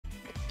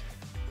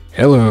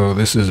Hello,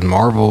 this is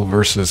Marvel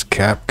vs.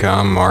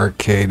 Capcom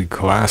Arcade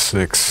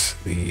Classics,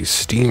 the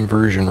Steam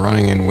version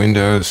running in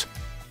Windows.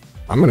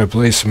 I'm gonna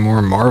play some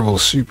more Marvel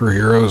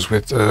superheroes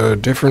with a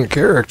different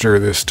character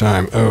this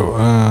time.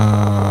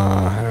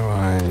 How do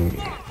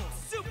I...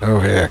 Oh,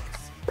 heck.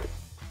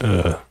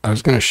 I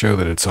was gonna show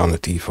that it's on the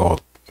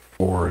default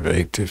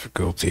 4-8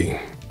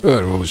 difficulty,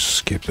 but we'll just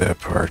skip that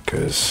part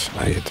because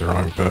I hit the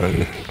wrong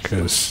button,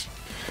 because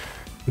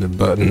the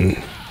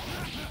button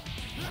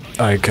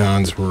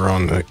icons were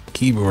on the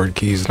keyboard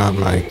keys, not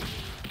my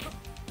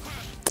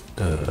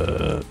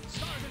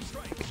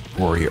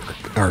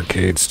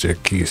arcade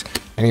stick keys.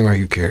 Anyway,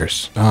 who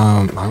cares?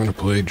 I'm gonna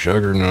play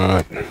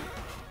Juggernaut.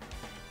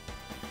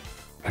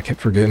 I kept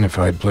forgetting if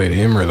I'd played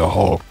him or the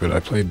Hulk, but I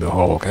played the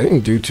Hulk. I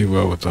didn't do too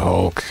well with the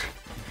Hulk.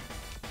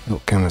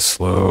 Felt kind of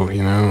slow,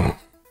 you know.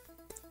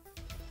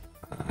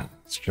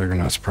 This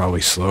Juggernaut's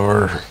probably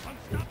slower,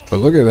 but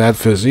look at that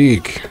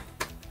physique.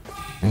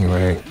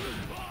 Anyway,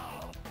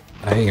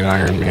 I ain't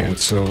Iron Man,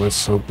 so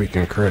let's hope we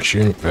can crush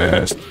him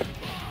fast.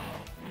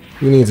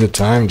 Who needs a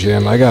time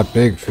gem? I got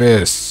big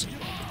fists.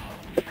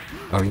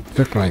 Oh, he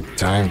took my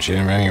time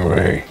gem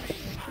anyway.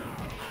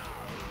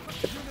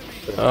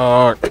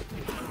 Oh.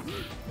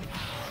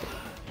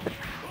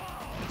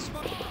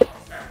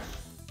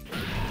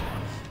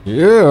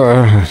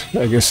 Yeah,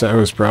 I guess that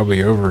was probably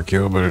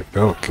overkill, but it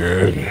felt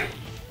good.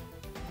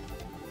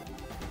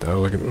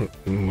 Oh,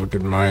 look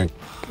at my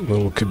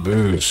little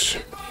caboose.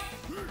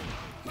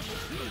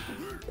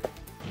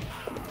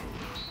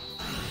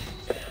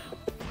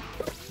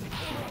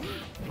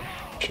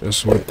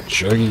 Just what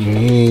Juggy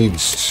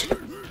needs.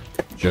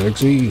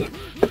 Jugsy?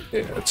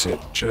 Yeah, that's it,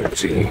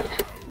 Jugsy.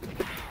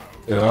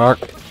 Yuck.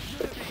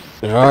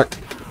 Yuck.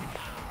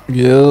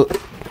 Yeah.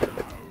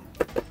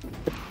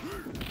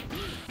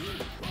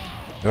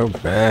 No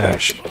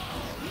bash.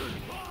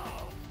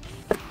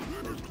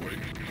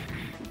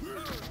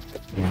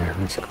 Yeah,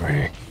 that's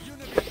quick.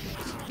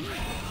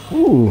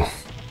 Ooh.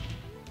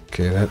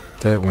 Okay,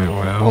 that went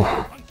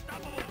well.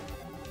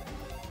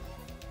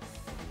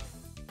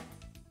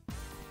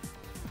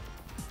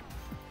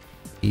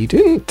 He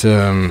didn't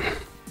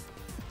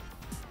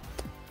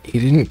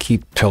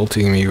keep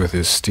pelting me with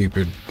his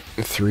stupid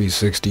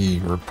 360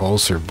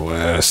 repulsor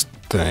blast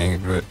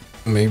thing, but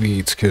maybe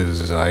it's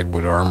because I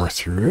would armor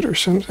through it or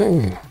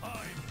something.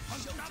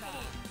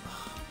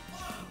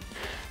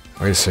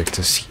 Wait a sec,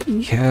 does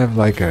he have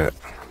like a...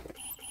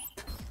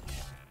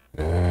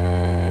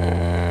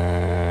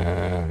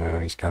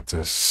 he's got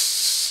this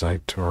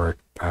Cytoric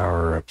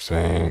power-up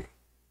thing.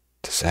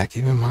 Does that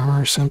give him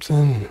armor or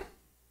something?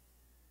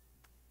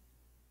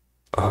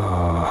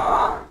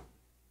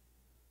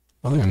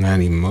 Other than that,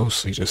 he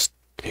mostly just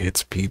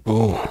hits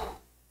people.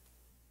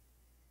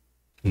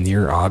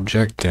 Near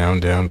object, down,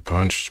 down,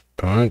 punch,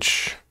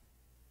 punch.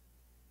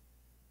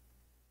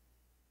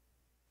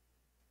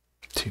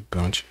 2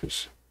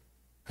 punches.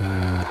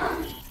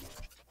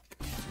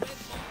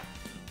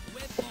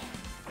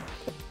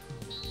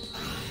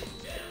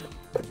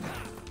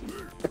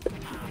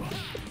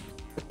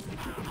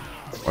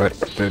 What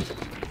the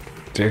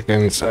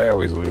dickens? I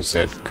always lose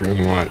that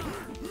green one.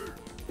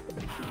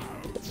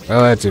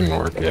 Well, that didn't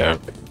work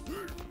out.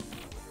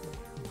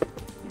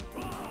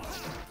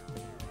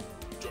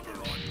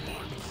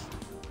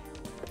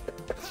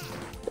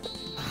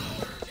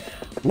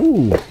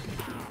 Ooh.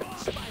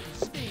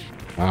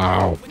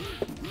 Ow.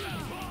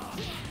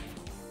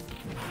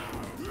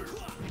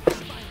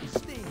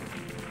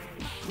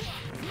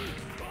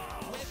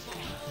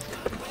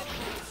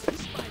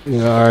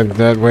 Yeah,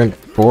 that went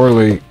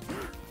poorly.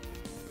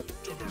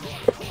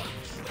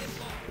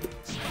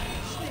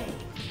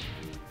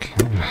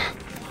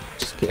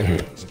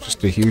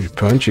 Just a huge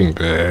punching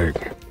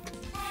bag.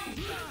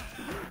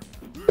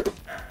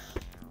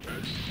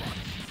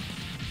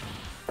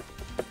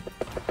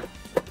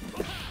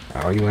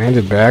 Oh, he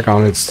landed back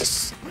on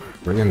its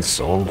friggin'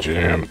 soul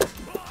gem.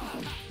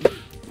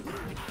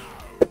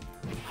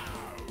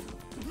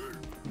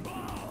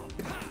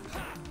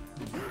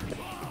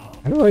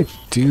 How do I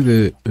do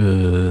the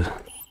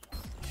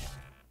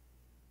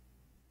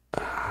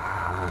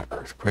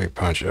earthquake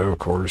punch? Oh,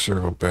 quarter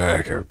circle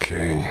back.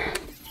 Okay.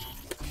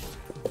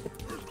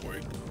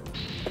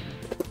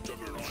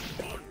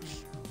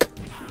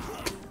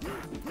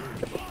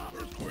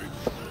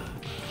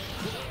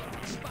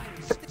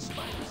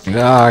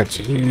 Ah,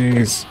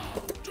 jeez.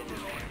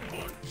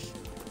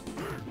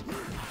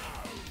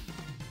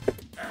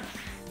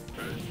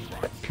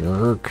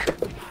 Jerk.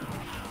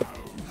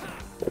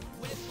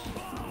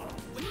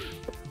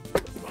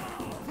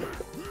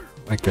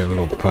 Like that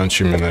little punch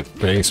him in the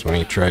face when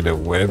he tried to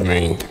web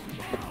me.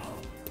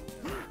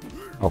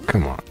 Oh,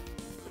 come on.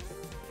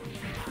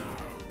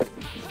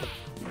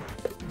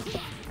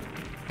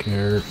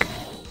 Jerk.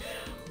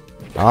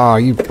 Ah,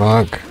 you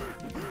punk.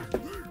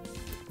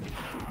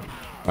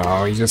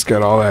 Oh, he just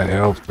got all that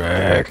health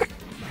back.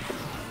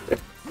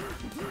 Of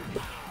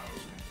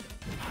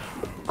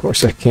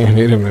course I can't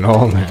hit him at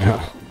all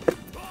now.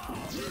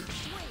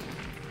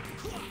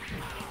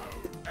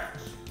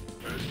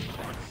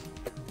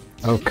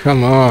 Oh,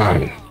 come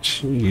on.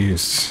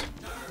 Jeez.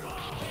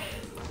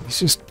 He's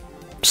just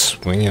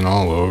swinging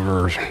all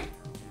over,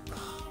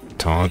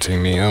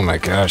 taunting me. Oh my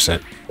gosh,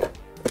 that...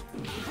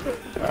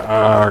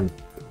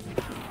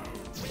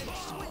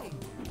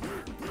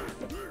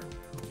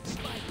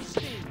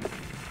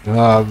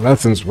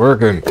 nothing's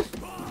working.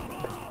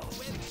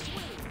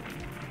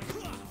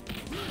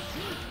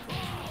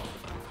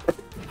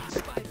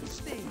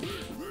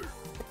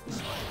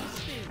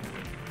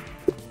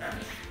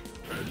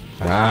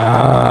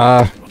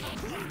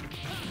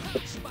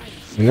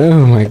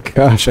 Oh my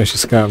gosh, I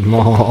just got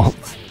mauled.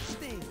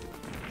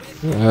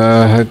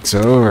 It's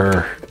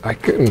over. I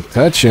couldn't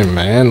touch him,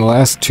 man. The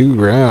last 2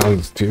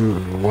 rounds,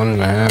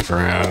 1.5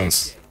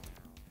 rounds.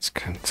 Just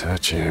couldn't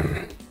touch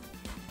him.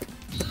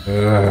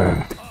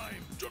 Oh,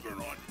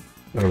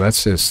 that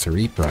says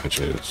 3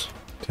 punches.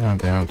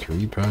 Down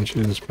 3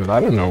 punches, but I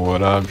don't know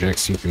what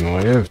objects he can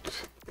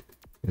lift.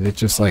 Is it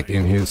just like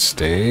in his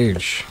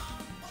stage?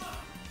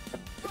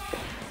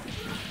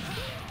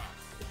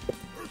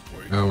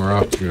 Oh, we're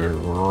off to a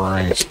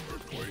rank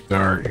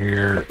start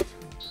here.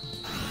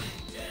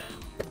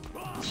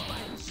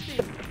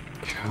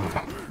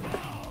 God.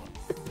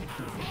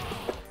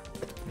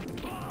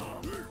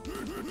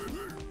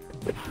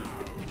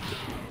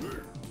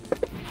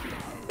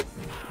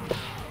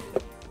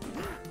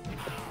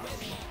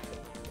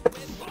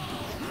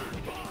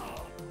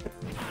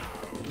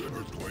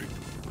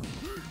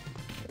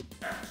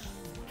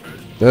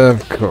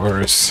 Of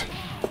course.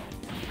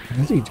 How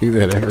does he do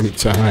that every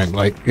time?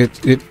 Like,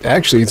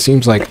 it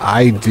seems like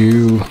I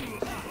do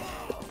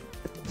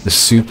the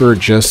super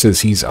just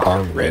as he's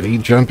already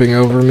jumping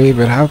over me,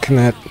 but how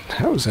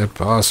is that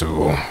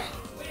possible?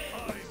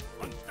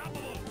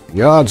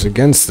 The odds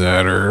against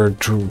that are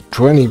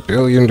 20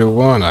 billion to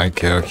 1, I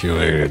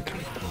calculated.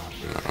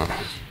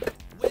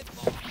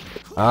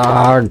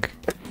 Ugh.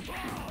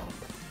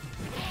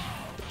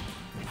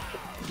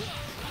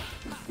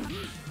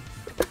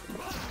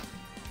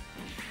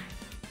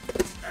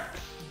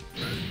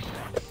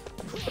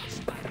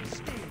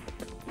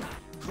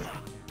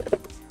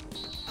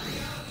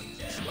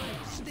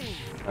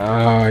 Oh,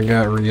 I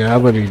got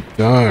reality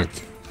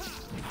dunked.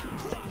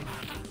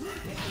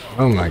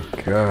 Oh my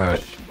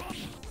gosh.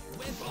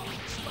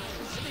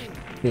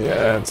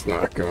 Yeah, it's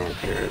not going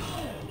good.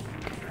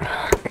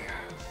 Oh,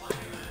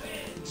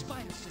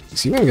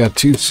 he's even got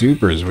 2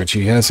 supers, which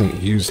he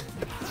hasn't used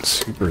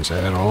supers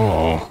at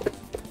all.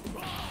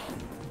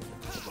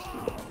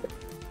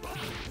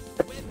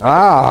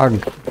 Ah!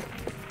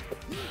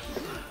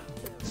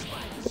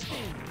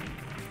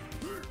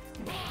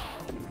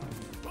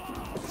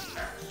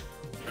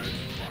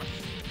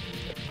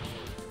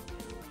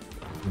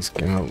 He's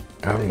gonna...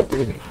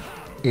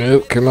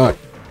 Nope, come on.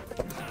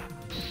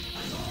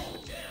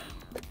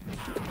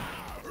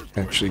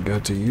 Actually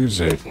got to use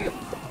it.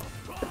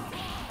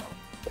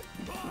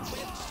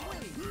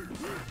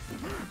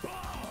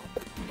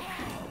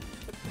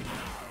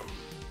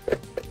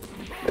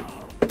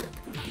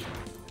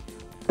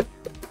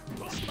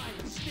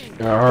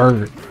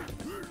 Arrgh.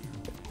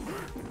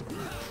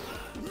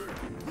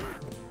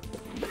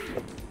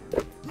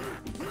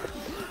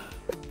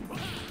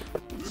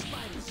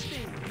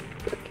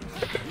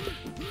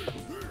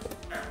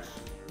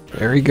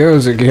 There he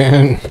goes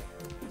again.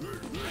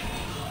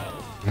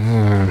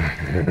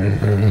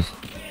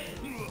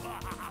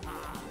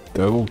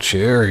 Double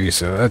cherry,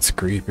 so that's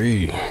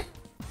creepy.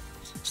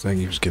 Looks like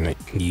he was gonna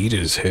eat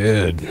his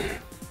head.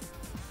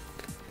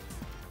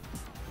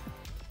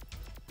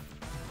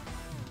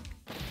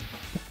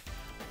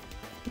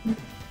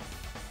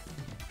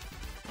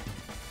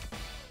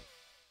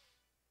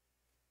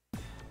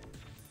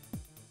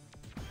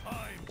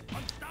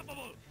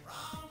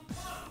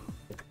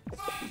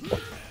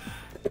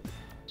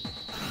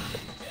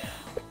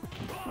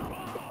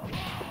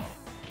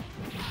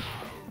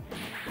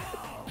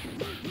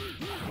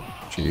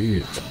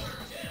 Jeez.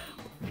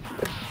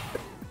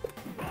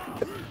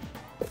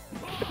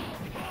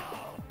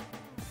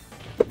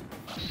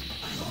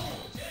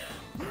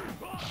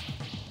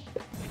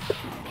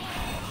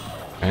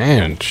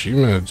 Man,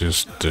 Shima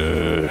just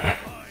didn't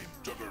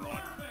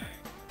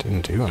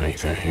do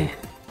anything.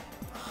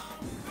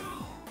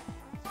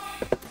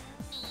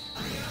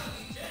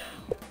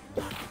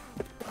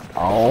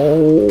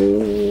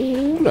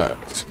 Oh,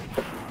 nuts.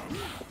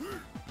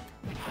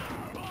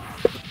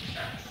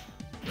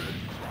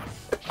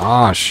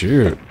 Ah,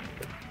 shoot.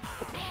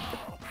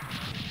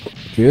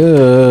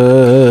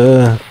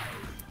 Good.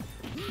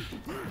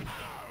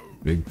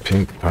 Big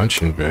pink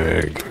punching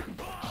bag.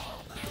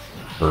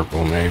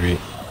 Purple, maybe.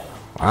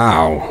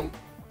 Wow.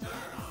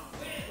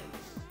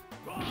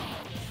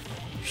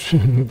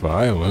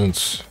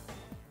 Violence.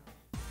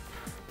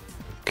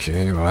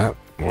 Okay, well, that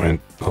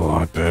went a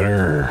lot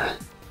better.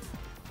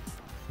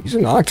 He's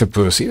an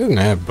octopus. He doesn't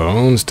have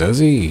bones, does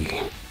he?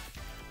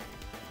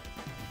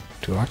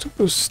 Do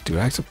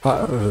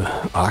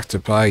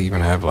octopi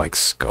even have, like,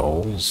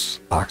 skulls?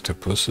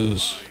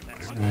 Octopuses?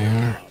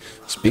 There.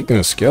 Speaking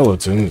of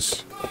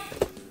skeletons.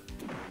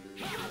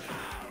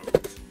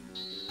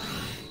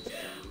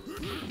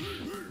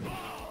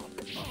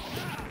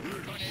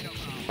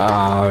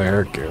 Ah,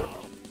 there it goes.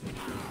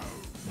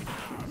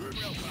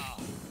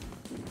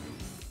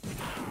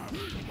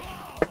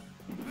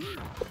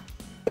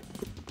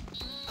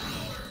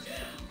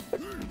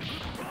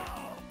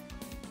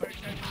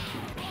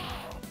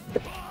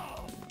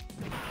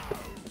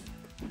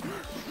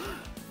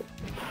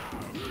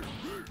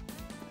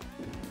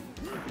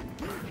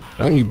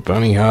 Don't you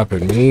bunny hop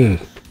at me.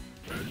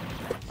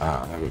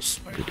 Ah, that was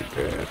pretty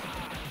bad.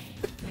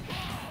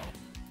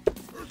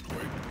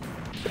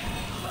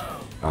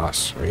 Ah,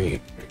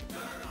 sweet.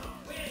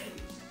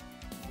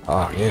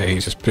 Ah, yeah, he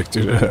just picked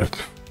it up.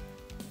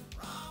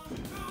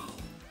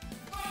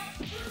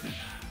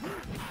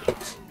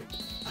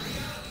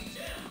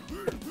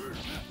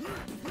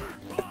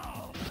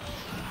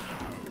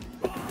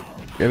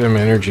 Get him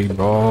energy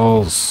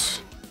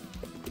balls.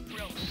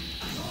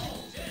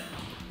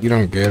 You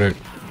don't get it.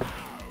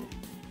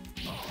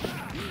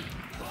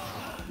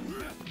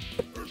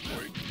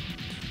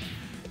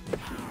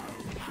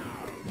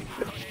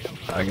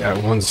 I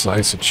got one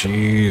slice of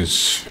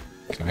cheese.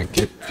 Can I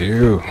get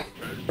two?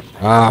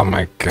 Oh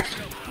my god.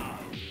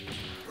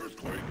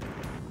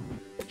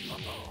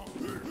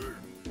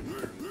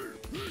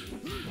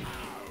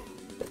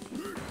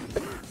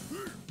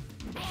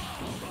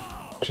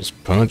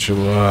 Just punch a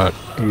lot.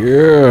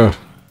 Yeah.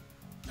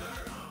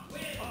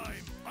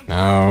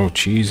 Now,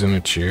 cheese and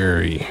a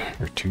cherry.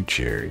 Or two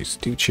cherries.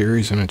 Two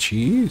cherries and a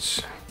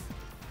cheese?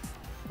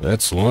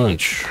 That's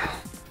lunch.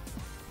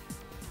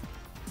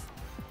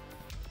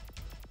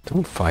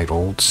 Don't fight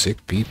old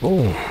sick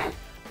people.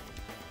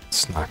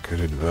 It's not good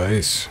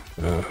advice.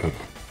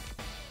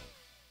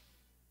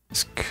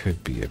 This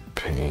could be a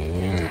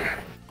pain.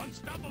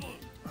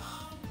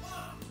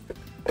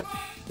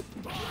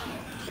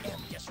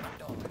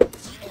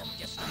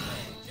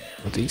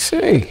 What did he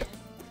say?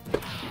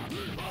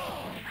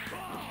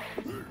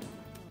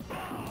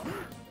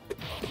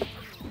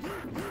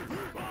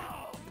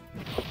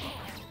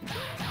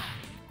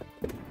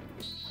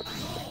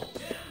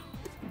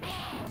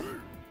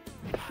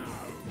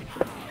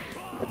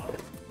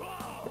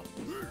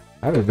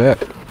 How did that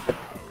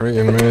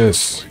friggin'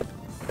 miss?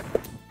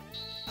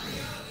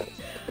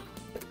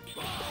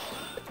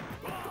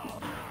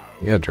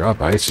 Yeah,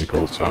 drop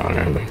icicles on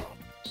him.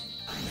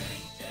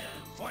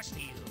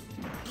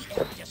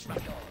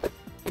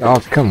 Oh,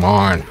 come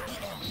on.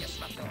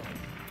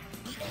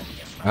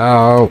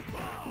 Oh.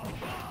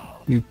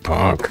 You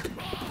punk.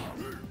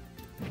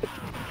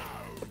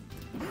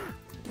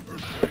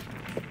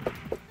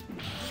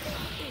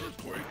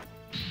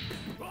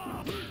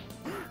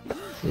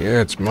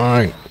 Yeah, it's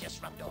mine.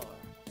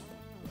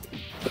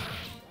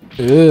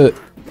 Ugh.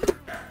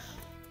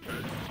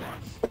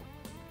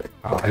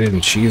 Oh, I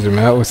didn't cheese him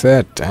out with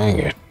that? Dang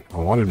it. I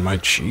wanted my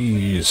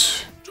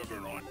cheese.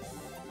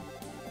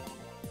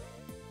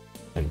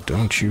 And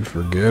don't you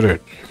forget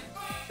it.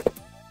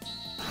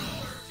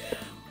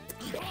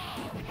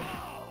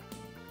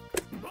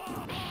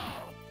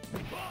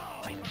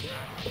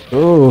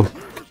 Oh,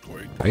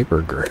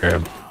 hyper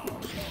grab.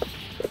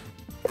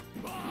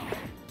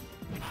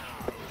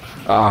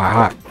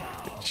 Ah,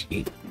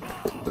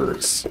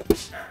 jeepers.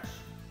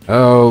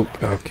 Oh,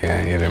 okay, I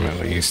hit him at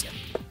least.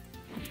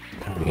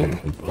 I mean,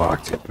 he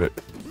blocked it, but...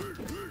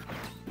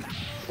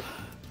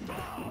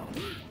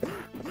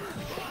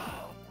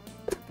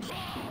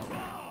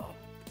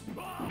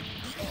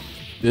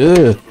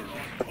 Ugh.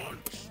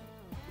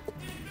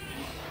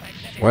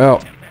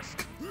 Well,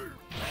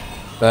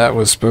 that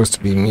was supposed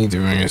to be me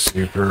doing a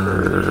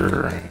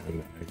super,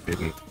 and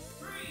I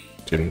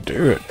didn't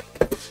do it.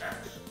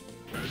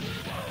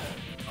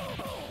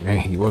 Man,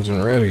 he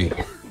wasn't ready.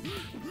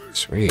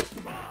 Sweet.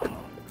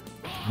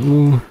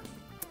 Ooh.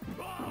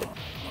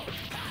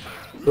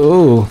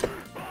 Ooh.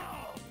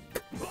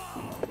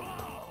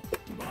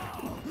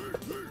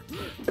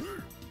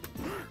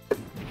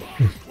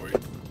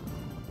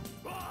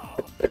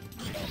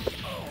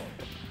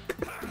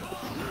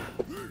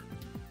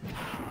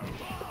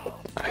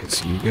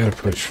 So you gotta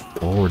push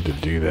forward to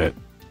do that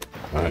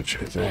much,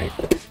 I think.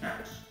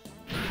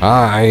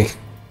 Hi.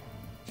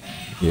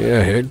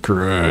 Yeah, head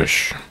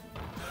crush.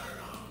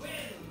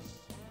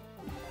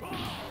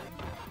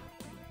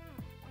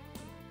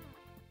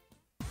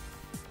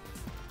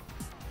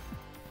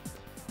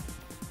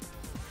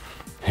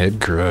 Head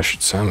crush.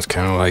 It sounds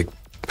kind of like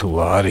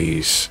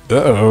Pilates.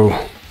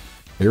 Uh-oh.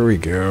 Here we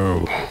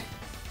go.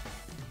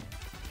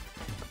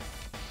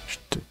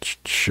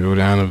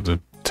 Showdown of the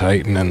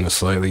Titan and the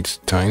slightly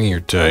tinier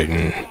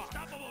Titan.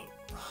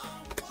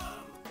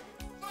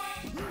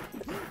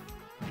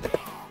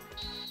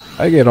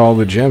 I get all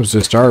the gems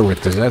to start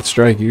with. Does that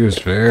strike you as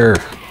fair?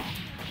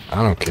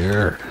 I don't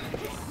care.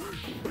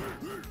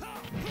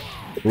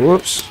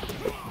 Whoops.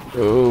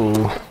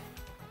 Oh.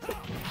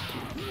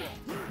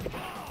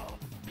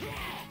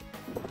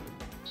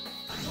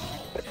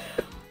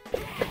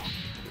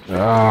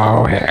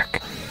 Oh,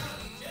 heck.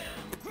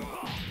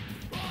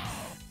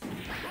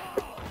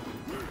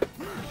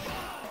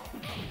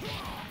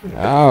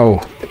 Ow.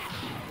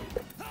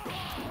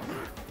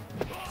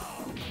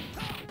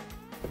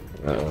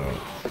 Uh-oh.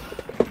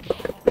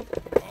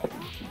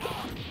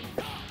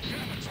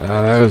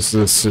 That was the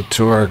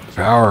Satoric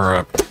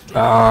power-up.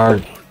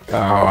 Oh,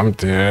 I'm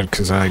dead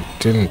because I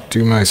didn't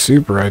do my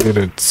super. I did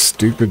a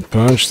stupid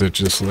punch that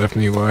just left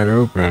me wide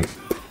open.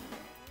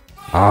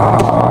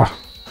 Ah.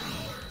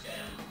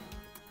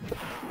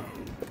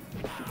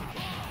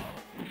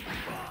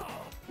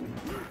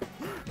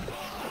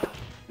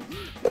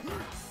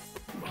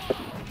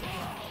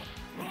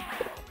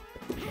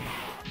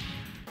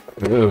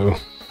 Ew.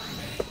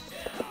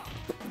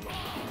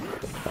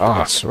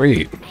 Ah,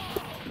 sweet.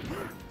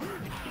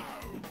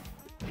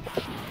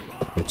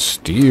 It's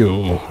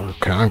steel or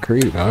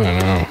concrete? I don't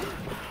know.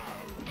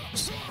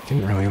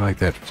 Didn't really like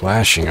that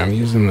flashing. I'm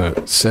using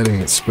the setting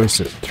that's supposed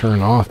to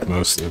turn off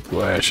most of the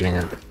flashing,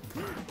 or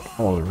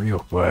all the real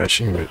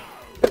flashing,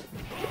 but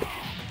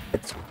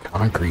it's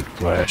concrete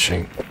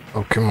flashing.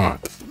 Oh, come on.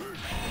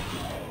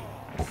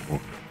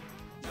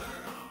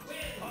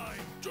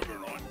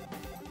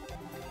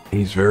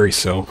 He's very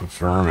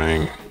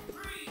self-affirming.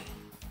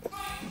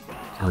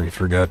 Or he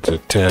forgot to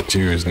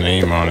tattoo his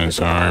name on his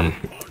arm.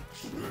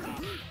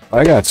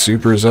 I got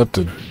supers up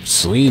to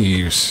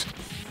sleeves.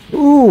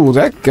 Ooh,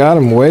 that got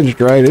him wedged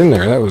right in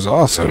there. That was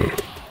awesome.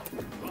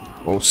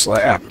 Oh,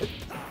 slap.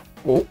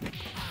 Oh.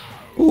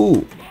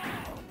 Ooh.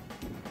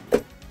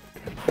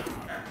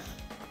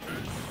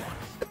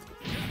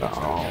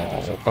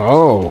 Oh.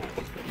 Oh.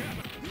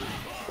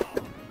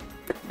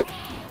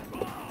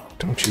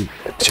 Don't you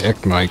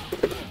check my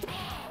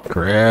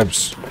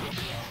crabs.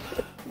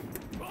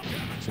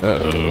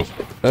 Uh-oh.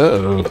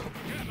 Uh-oh.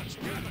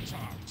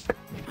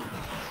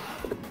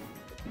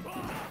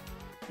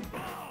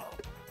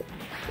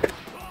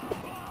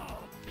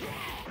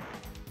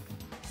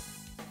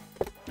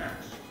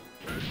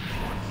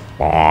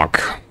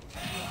 Bonk.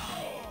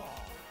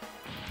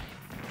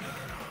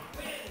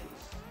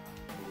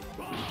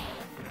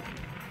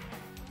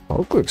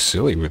 Hulk looks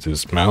silly with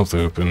his mouth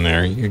open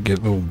there. You could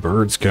get little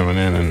birds coming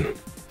in and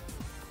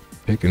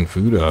picking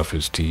food off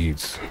his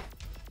teeth.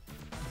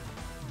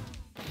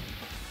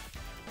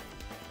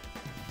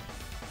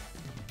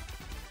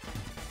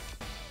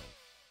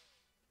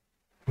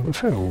 Look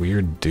how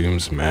weird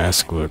Doom's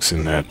mask looks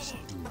in that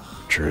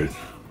portrait.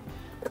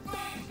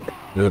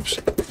 Oops.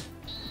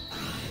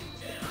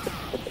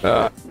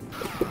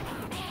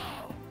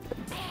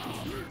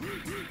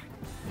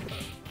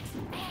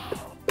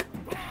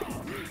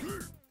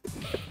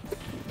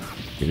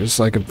 You're just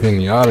like a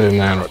pinata in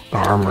that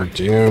armor,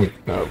 Doom.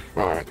 No,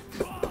 fine.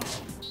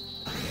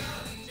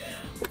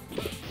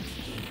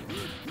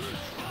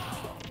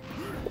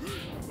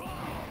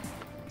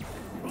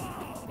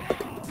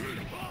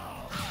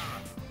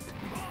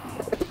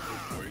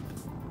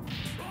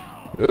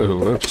 Oh,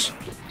 whoops.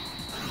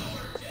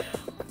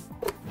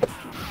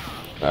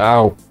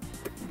 Ow.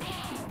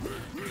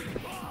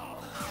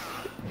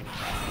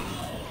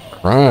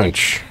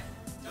 Crunch.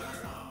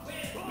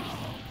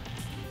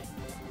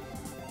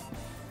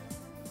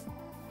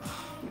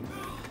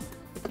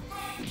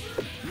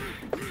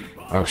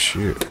 Oh,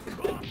 shoot.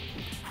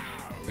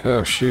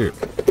 Oh, shoot.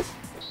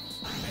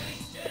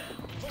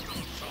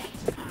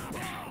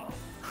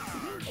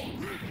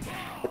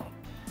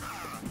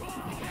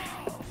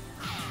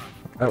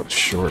 That was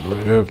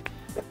short-lived.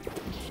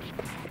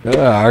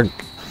 Yeah.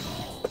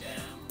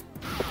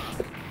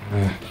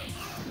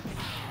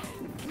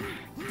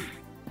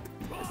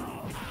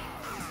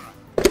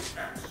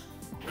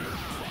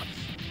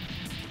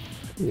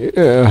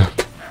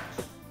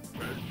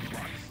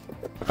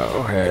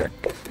 Oh, heck.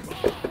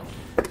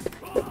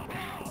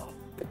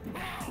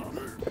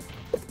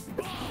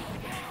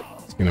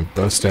 It's gonna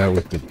bust out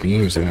with the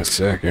beams in a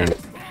second.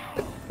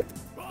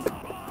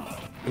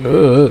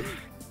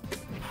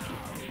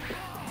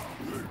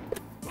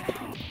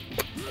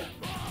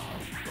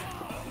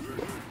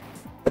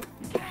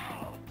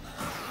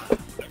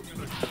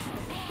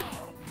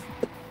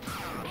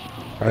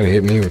 Try to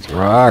hit me with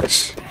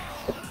rocks.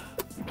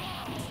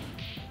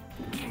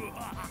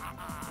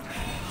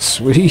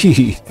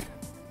 Sweet.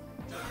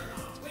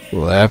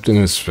 Laughed in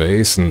his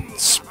face and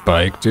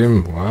spiked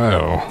him.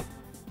 Wow.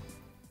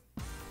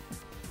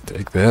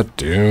 Take that,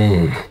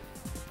 Doom.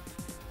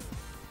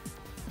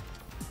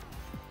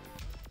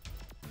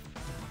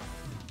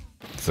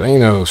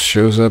 Thanos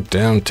shows up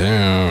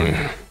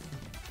downtown.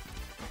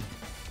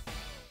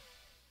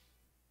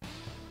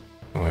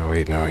 Oh,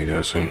 wait, no, he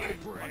doesn't.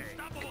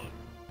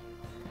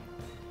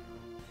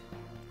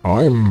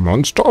 I'm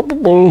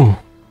unstoppable.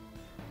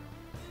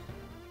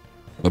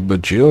 A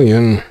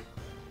bajillion.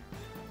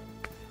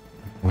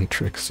 One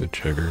trick's the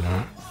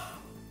Juggernaut.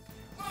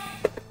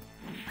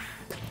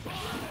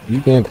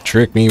 You can't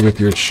trick me with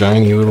your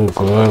shiny little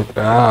glove.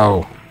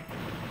 Ow.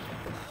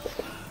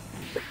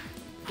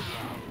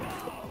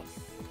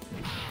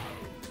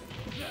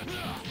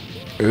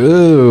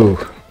 Ooh.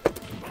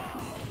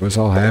 I was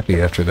all happy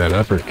after that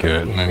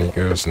uppercut, and then he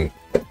goes and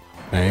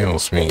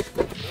nails me.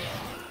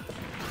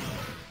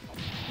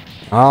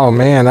 Oh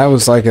man, that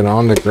was like an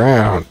on the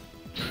ground.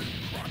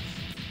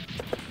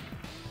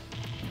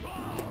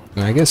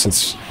 And I guess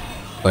it's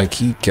like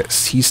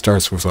he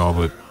starts with all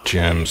the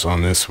gems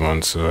on this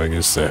one, so I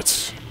guess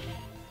that's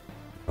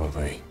how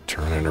they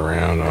turn it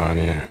around on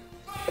you.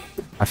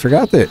 I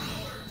forgot that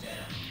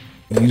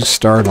you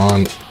start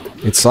on...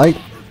 It's like...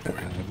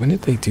 When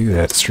did they do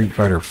that? Street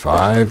Fighter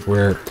V,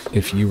 where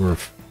if you were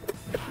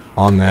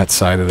on that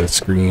side of the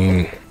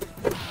screen,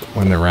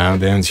 when the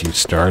round ends, you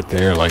start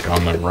there, like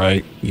on the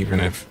right, even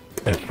if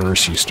at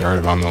first you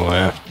started on the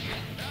left.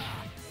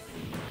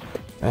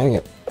 Dang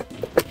it.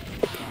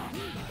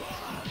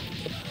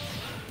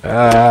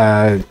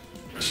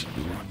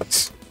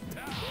 Jeez.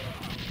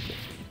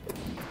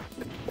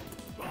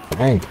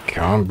 Dang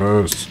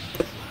combos.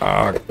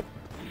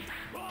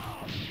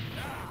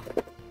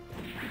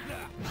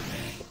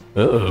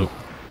 Uh-oh.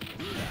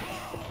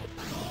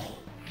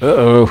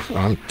 Uh-oh,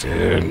 I'm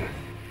dead.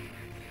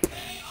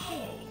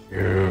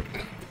 Good.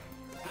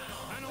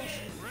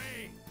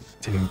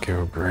 Didn't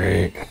go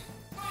great.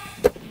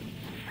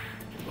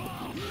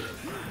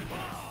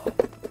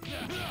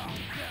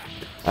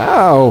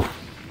 Ow!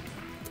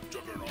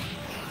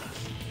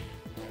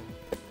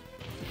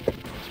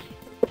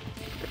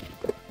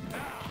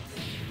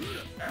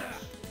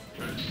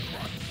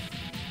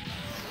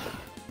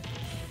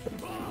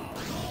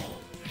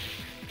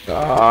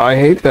 Oh, I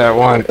hate that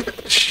one.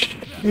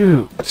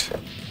 Shoot.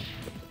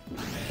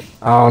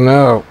 Oh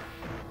no.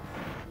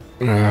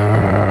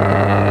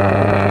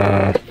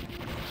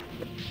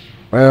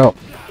 Well.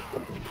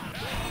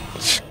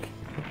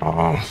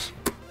 Oh.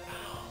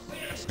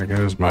 There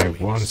goes my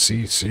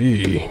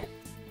 1cc.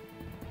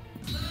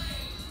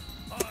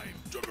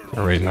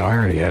 Oh wait, no, I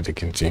already had to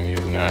continue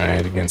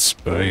tonight against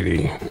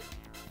Spidey.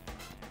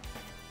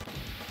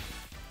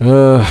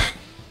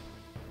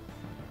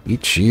 He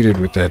cheated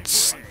with that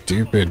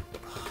stupid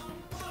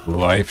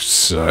life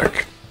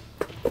suck.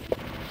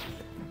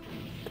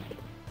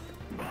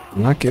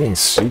 I'm not getting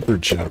super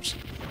jumps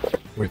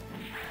with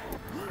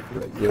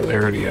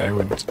regularity I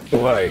would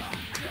like.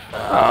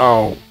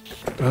 Ow!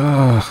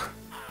 Ugh.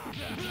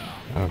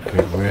 Oh,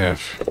 good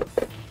whiff.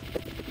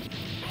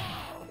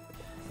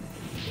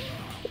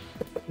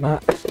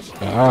 Not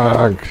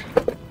dog.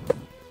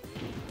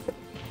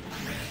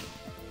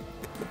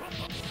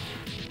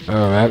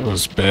 Oh, that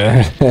was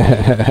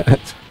bad.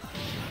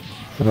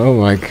 Oh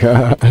my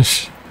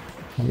gosh.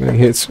 How many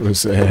hits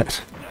was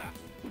that?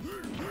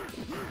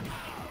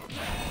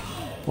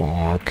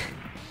 Bonk.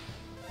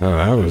 Oh,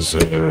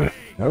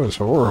 that was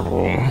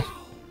horrible.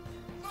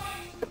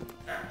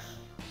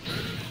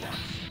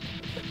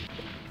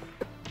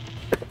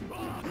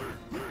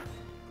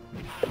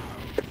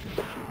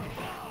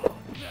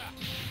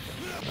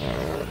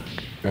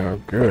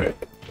 Oh, good.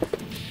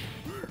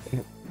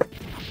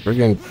 We're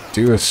gonna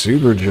do a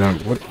super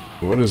jump.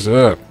 What is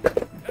up?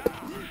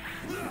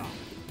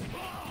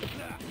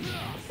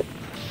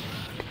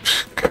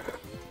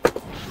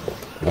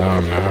 Oh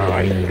no,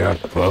 I even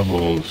got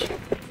bubbles.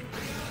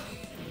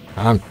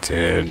 I'm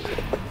dead.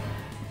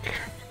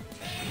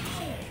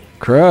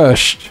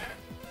 Crushed.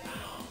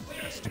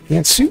 I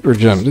can't super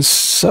jump. This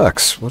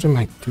sucks. What am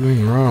I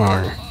doing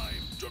wrong?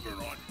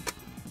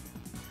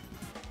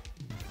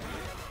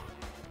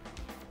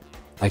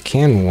 I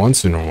can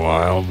once in a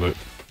while, but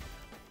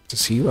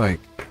does he like...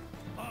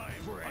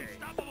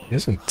 He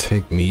doesn't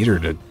take meter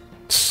to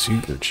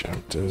super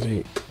jump, does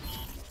he?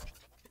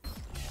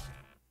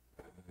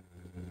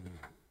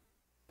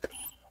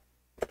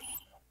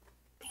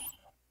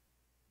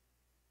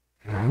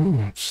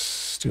 Oh, it's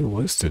still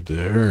listed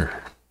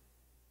there.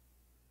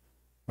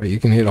 Wait, you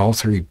can hit all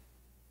 3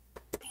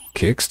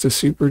 kicks to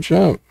super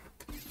jump?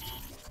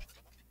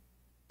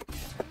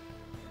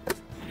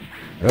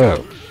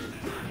 Oh.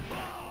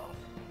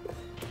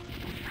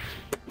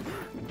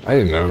 I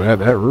didn't know that.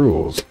 That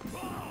rules.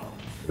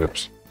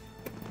 Oops.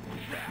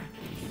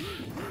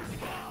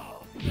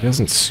 He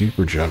doesn't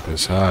super jump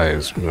as high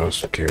as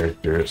most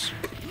characters.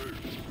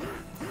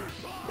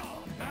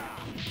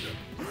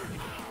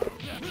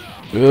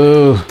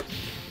 Ugh.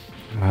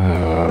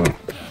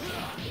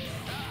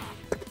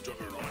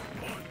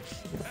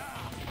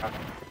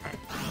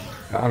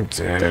 I'm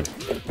dead.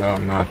 No,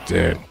 I'm not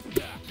dead.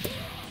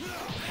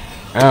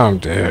 Now I'm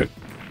dead.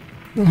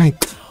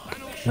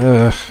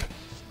 Ugh.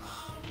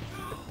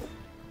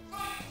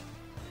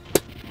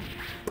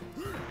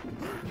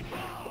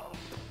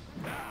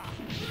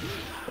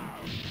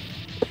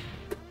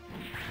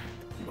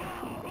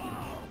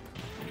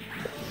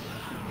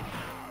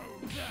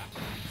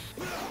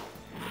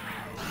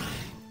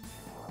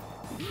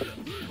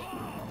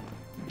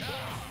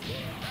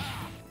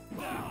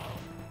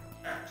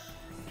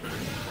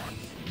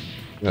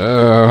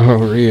 Oh,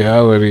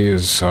 reality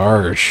is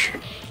harsh.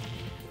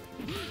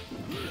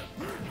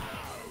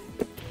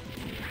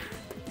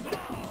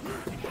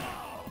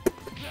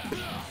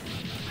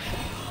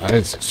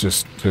 I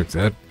just took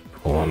that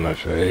pull in the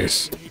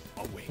face.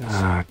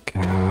 Ah,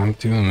 God, I'm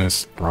doing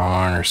this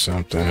wrong or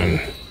something.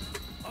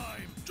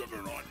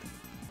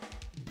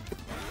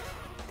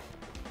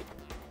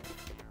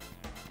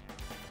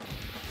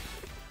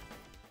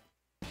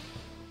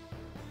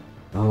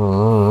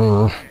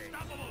 Oh.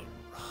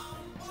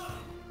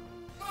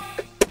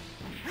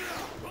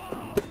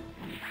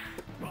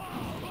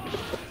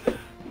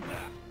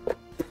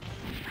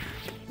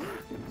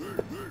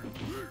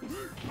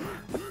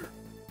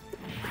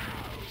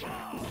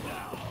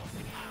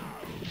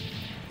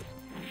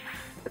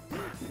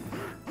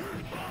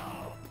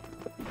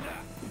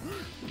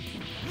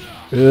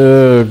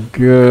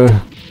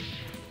 Ugh.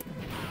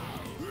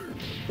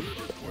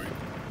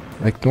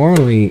 Like,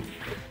 normally,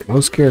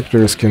 most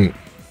characters can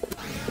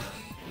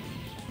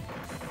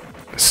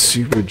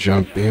super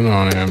jump in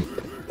on him.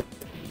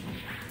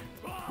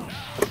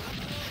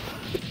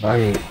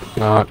 I'm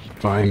not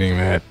finding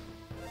that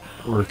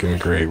working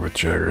great with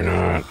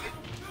Juggernaut.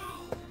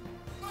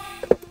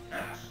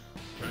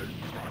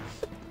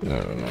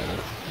 No.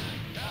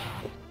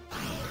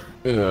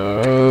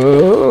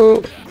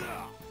 Oh.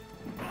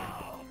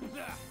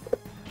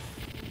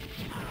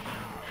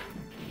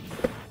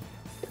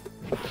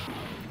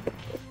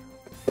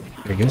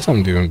 I guess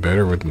I'm doing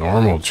better with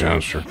normal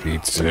jumps for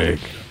Pete's sake.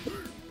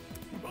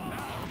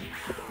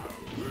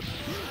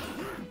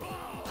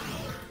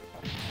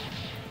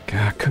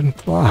 God, I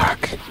couldn't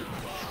block.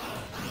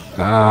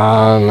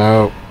 Ah,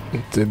 no.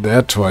 Did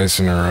that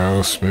twice in a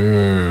row.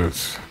 Smooth.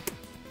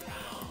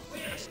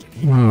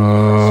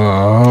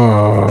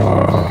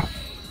 Oh.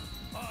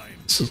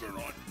 This is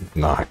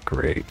not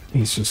great.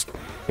 He just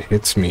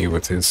hits me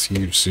with his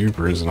huge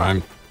supers, and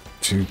I'm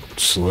too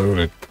slow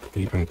to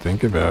even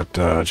think about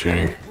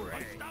dodging.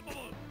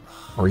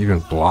 Or even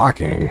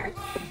blocking.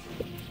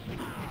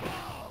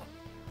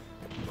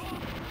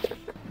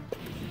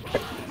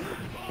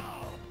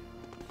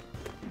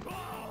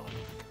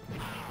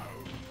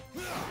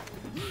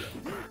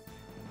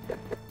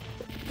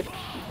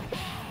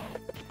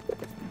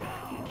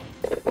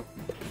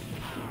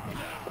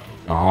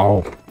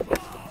 Oh.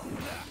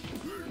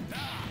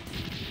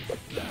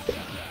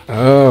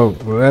 Oh,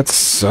 well, that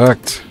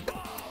sucked.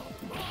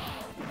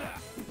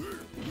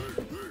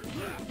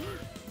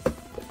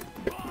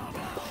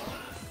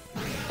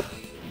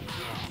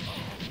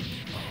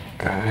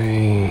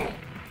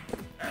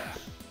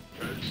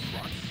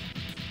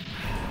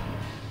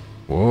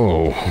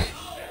 Whoa.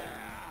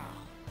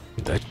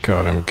 That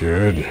caught him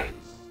good.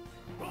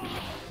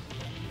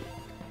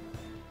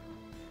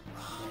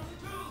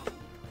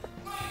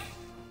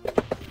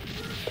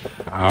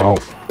 Ow.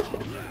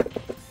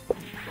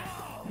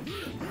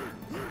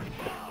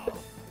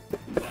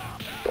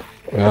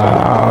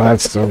 Oh,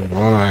 that's the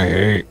one I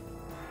hate.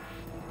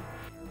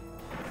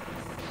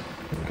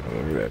 Oh,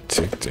 look at that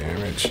tick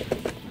damage.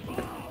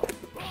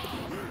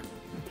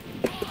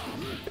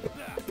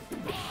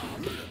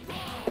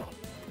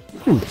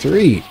 Ooh,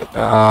 3.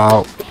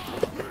 Oh.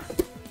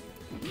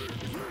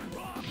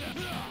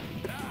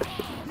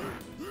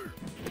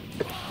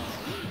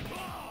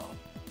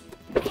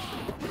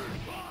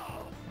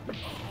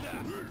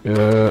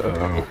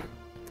 Uh-oh.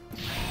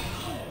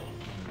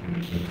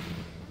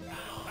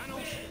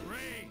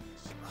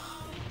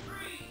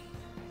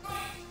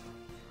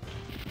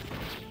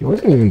 He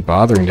wasn't even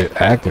bothering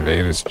to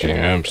activate his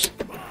jams.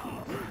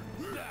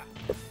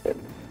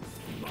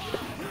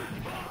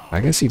 I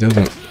guess he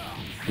doesn't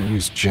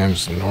use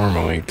gems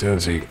normally,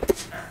 does he?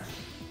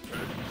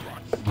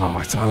 Oh,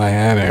 I thought I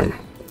had him.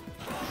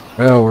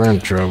 Well, we're in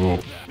trouble.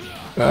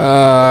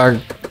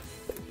 Oh,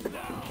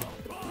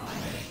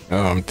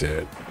 I'm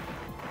dead.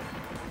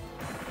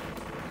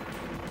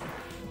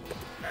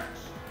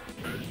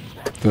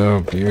 So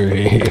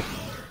beauty.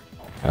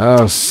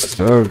 Oh,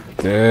 so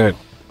dead.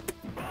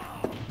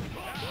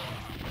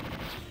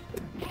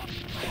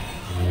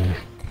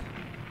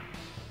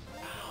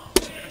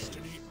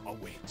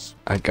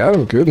 I got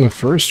him good in the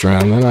first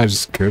round, then I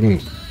just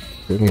couldn't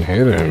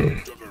hit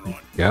him.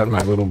 Got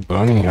my little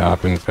bunny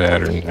hopping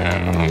pattern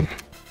down.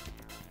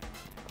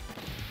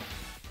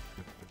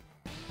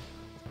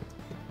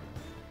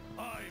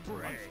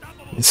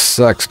 It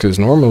sucks because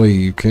normally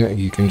you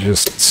can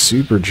just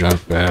super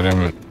jump at him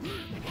and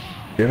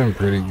get him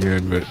pretty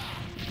good, but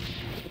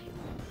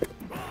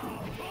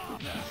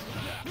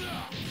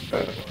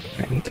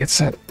he gets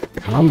that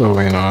combo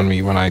in on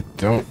me when I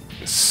don't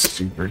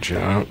super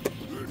jump.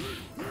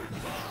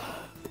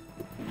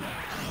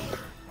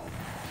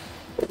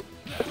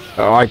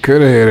 Oh, I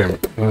could have hit him.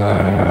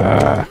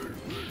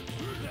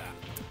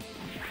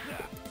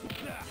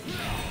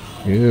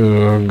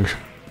 Ugh.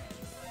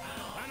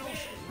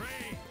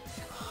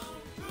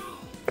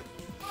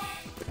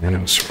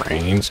 Thanos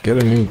reigns. Get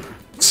a new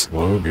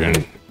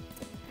slogan.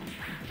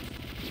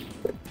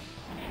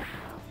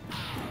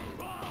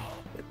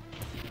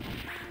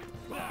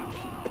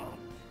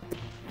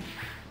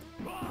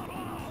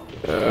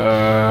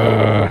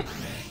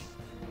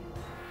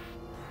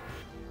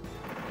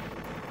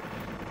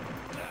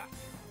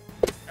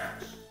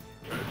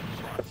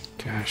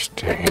 Gosh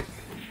dang it.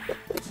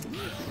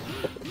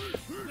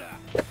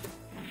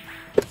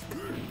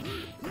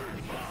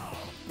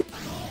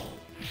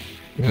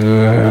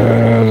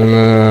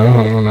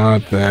 No,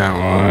 not that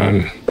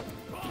one.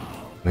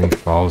 Then he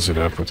follows it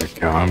up with a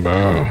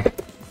combo.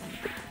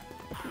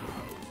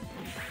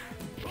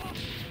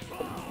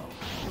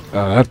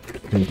 Oh, that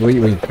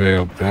completely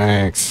failed.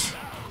 Thanks.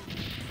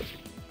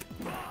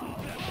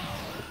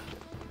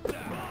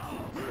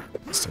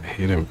 Just to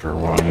hit him for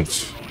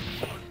once.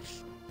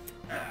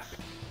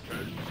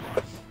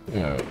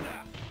 Oh.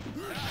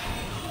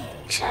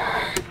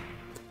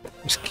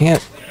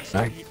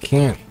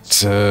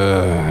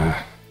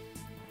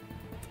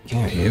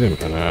 Can't hit him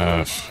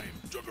enough.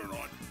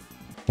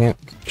 Can't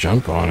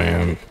jump on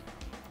him.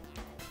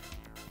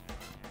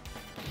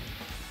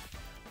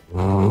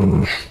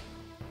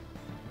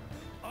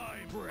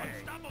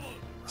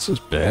 This is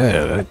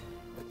bad.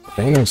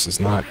 Thanos is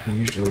not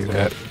usually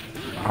that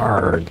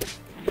hard.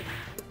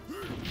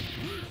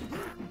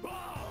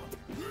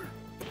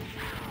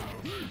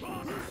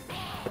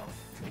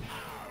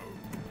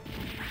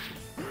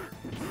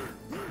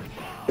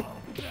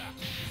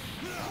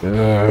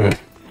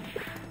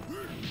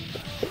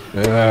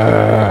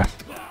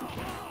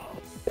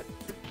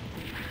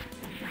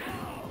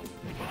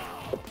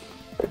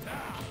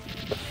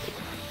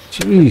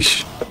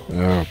 Sheesh.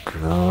 Oh,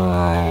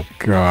 girl.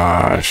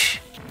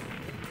 Gosh.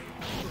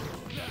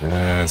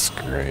 That's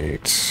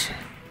great.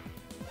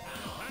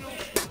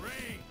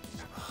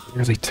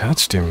 Really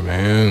touched him,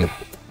 man.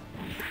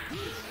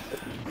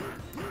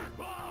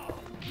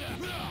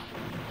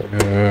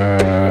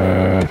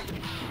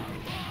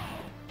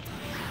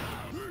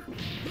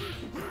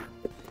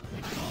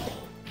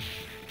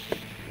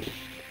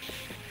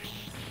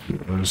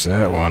 Lose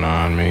that one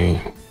on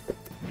me.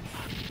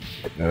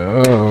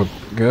 Oh,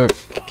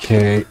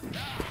 okay.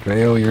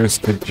 Failures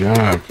to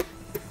jump.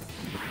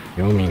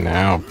 Kill me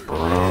now,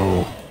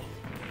 bro.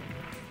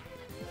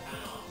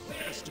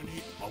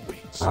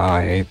 Oh,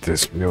 I hate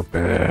this real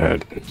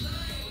bad.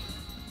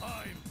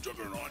 I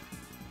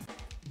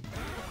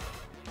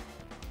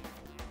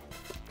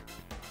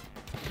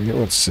forget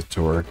what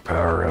Satoric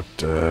power-up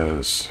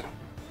does.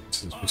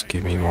 Does it just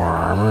give me more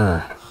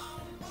armor?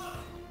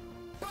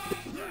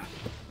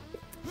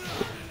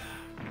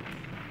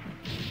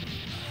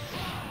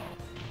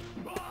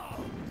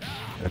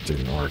 That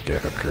didn't work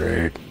out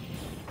great.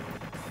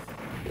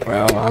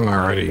 Well, I'm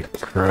already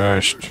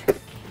crushed.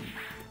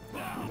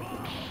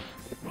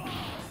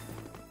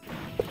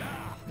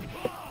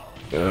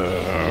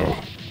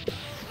 Oh.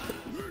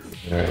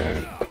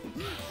 Yeah.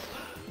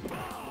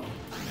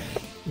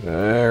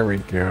 There we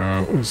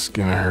go. This is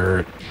gonna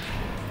hurt.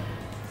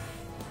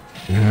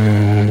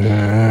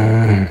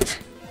 I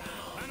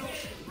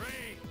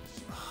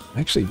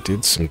actually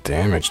did some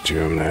damage to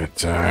him that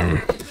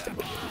time.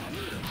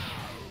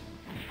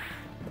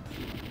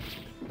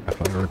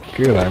 If I were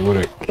good, I would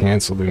have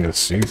canceled into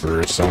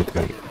super or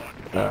something.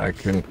 I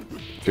couldn't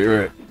do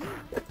it.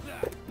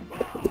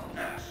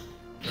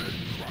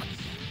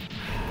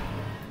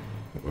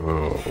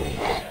 Whoa.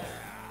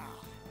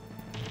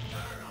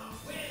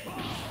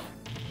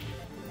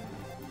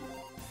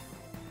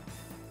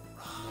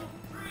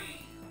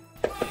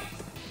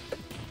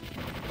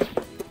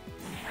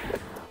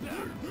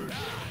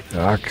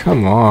 Ah,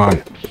 come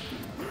on.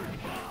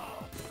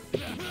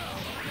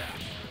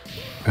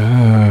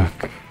 Oh.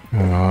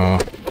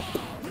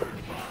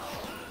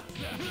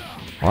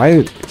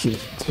 Why he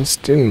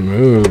just didn't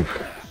move?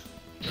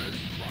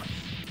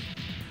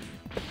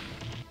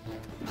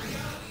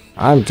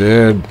 I'm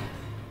dead.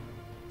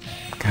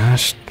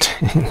 Gosh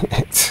dang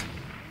it.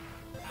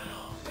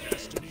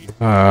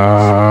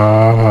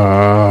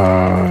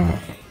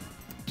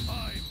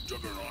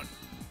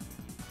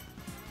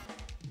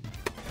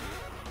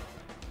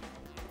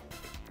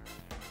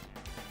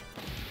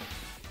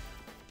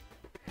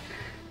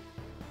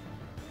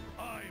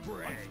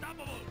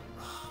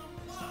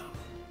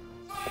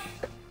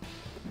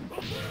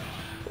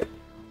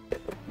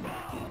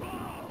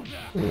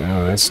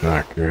 No, that's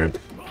not good.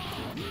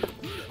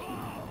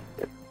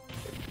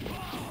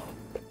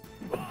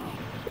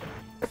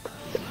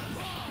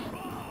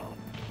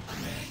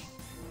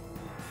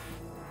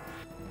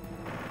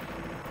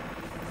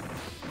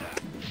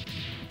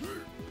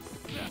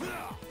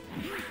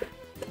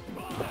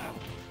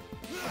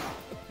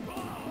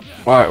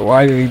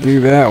 Why did he do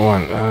that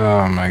one?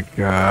 Oh my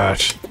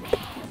gosh.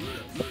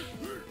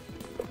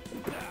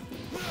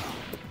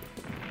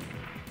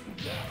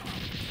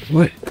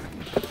 What?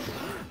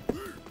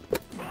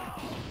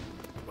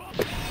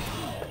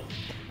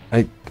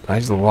 I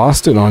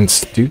lost it on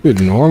stupid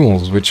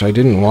normals, which I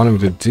didn't want him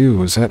to do.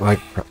 Was that like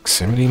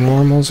proximity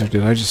normals, or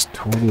did I just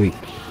totally...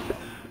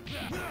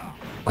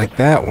 like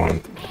that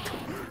one?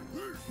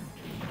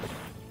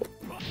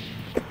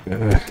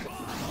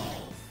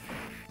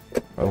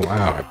 Oh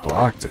wow, I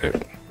blocked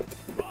it.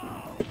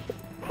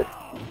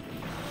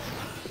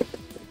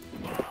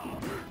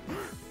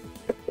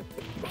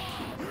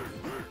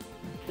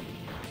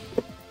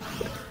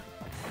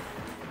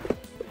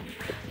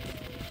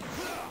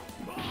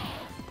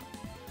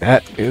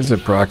 That is a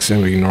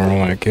proximity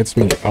normal and it gets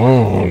me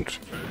owned.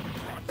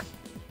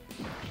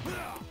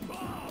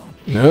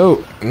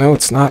 No,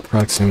 it's not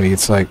proximity,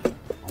 it's like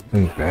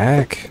in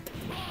back.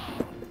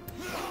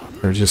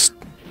 Or just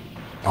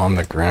on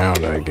the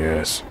ground, I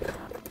guess.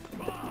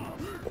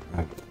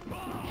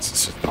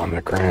 It's just on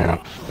the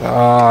ground.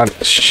 Ah,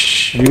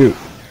 shoot.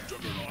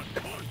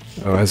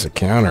 Oh, as a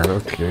counter,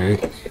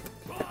 okay.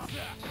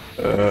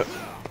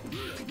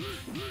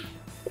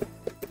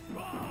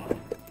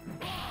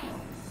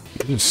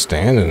 Just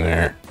standing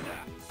there.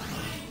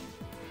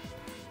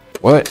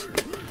 What?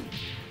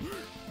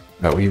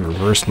 Oh, he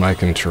reversed my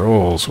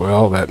controls.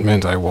 Well, that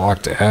meant I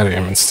walked at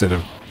him instead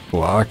of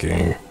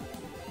blocking.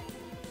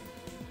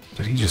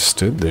 But he just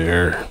stood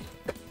there.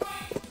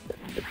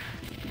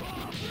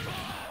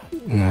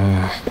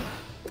 Nah.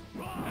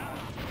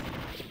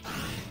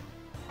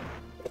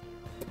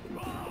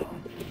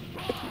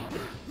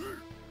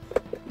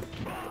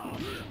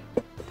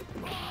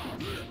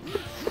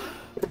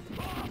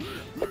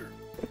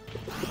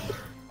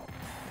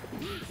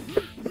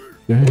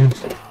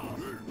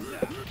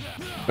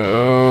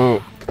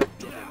 Oh.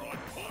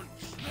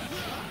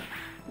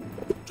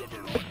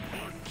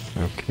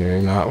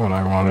 Okay, not what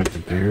I wanted to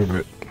do,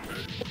 but...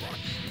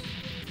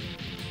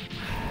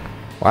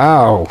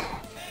 Wow.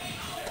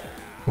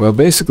 Well,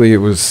 basically it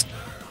was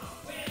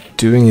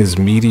doing his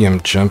medium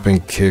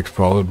jumping kick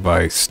followed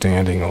by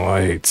standing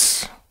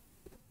lights.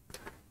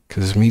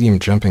 Because his medium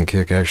jumping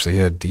kick actually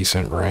had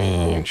decent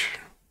range.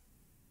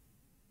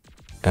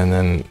 And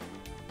then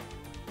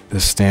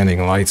the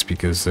standing lights,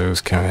 because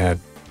those kind of had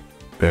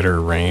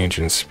better range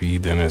and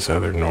speed than his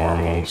other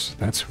normals.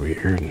 That's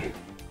weird.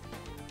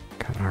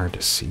 Kind of hard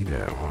to see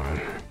that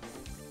one.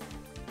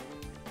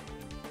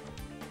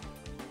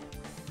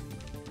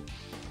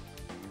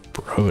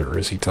 Brother,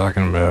 is he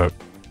talking about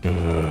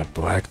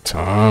Black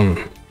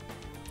Tom?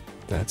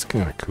 That's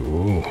kind of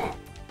cool.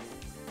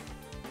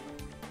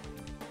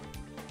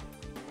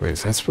 Wait,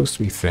 is that supposed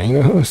to be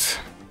Thanos?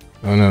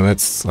 Oh no,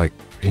 that's like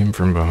him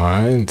from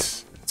behind.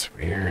 That's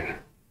weird.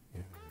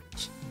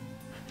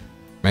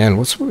 Man,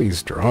 what's with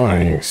these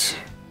drawings?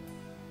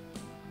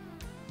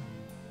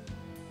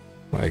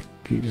 Like,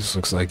 he just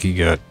looks like he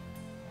got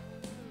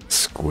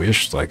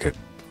squished like a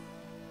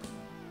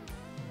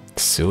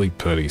silly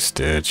putty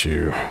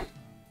statue.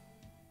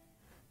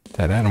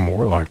 That Adam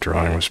Warlock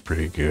drawing was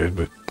pretty good,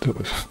 but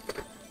the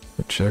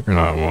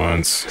Juggernaut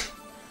ones.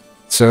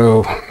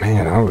 So,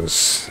 man, I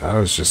was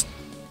just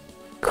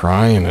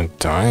crying and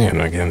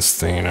dying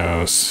against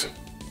Thanos.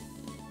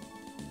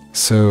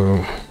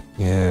 So,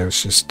 yeah, it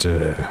was just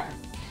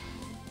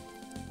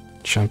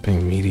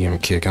jumping medium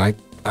kick. And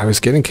I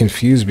was getting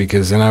confused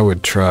because then I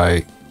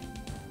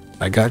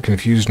got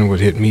confused and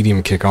would hit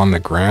medium kick on the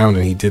ground,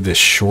 and he did this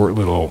short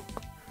little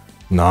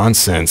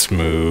nonsense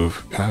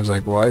move. I was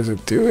like, why is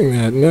it doing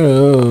that?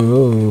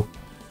 No.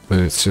 But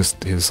it's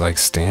just his like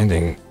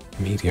standing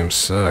medium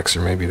sucks,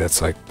 or maybe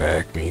that's like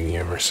back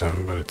medium or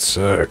something, but it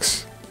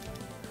sucks.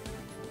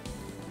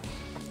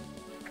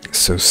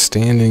 So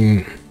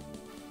standing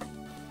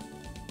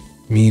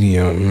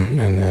medium,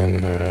 and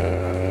then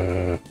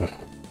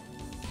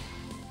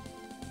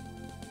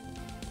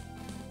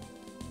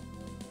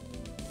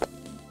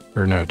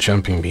or no,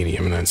 jumping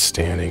medium and then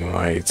standing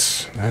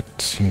lights.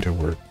 That seemed to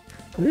work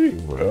pretty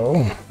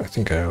well. I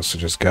think I also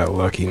just got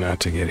lucky not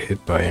to get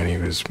hit by any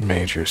of his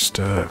major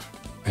stuff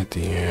at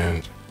the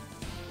end.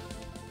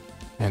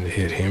 And to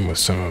hit him with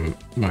some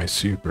of my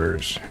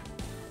supers.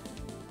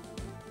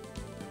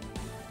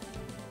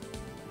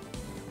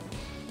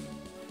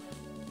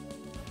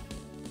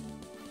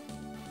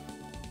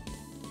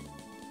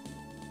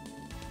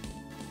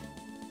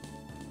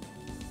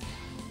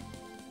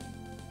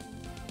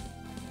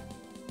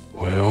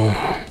 Well,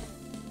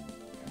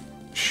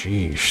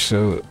 sheesh.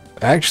 So,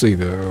 actually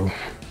though,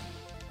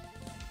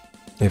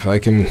 if I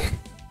can,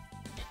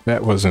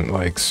 that wasn't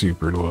like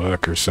super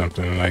luck or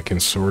something, and I can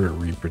sort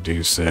of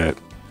reproduce that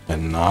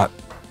and not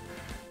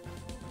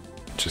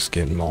just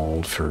get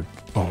mauled for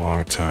a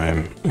long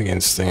time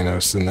against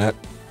Thanos, then that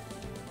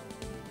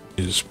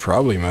is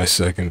probably my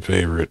second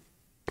favorite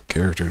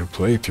character to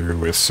play through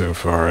with so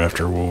far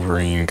after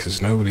Wolverine,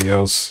 because nobody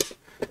else...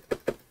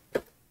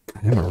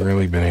 I haven't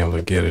really been able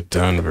to get it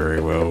done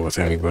very well with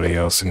anybody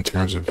else in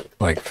terms of,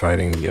 like,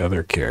 fighting the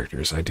other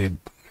characters. I did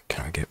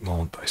kind of get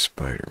mauled by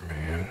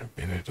Spider-Man,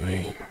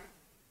 admittedly.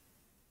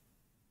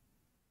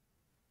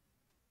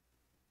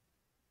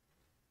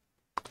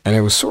 And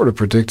it was sort of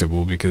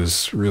predictable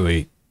because,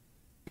 really,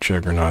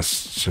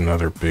 Juggernaut's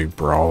another big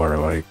brawler,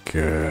 like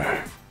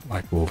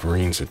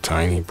Wolverine's a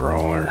tiny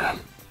brawler.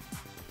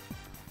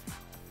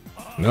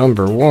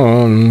 Number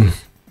one.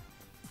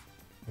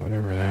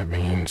 Whatever that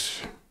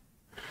means.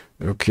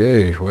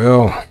 Okay,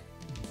 well,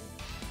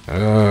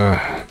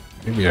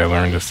 maybe I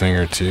learned a thing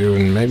or two,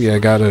 and maybe I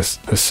got a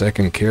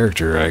second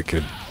character I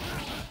could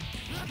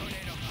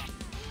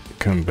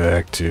come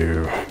back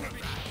to.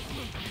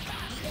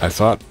 I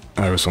thought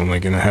I was only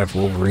gonna have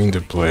Wolverine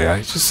to play.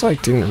 I just,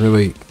 like, didn't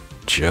really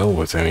gel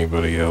with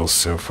anybody else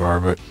so far,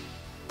 but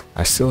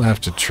I still have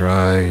to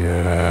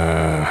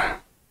try,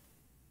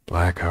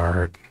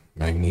 Blackheart,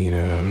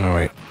 Magneto, no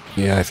wait,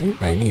 yeah, I think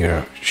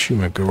Magneto,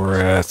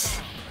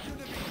 Shumagorath,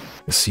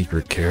 the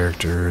secret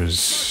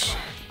characters,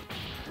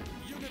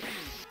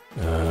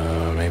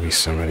 maybe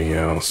somebody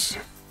else.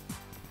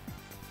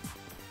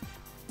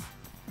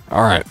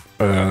 Alright,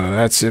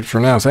 that's it for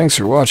now. Thanks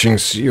for watching,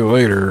 see you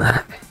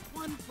later.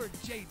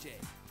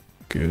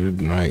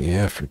 Good night,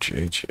 yeah, for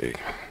JJ.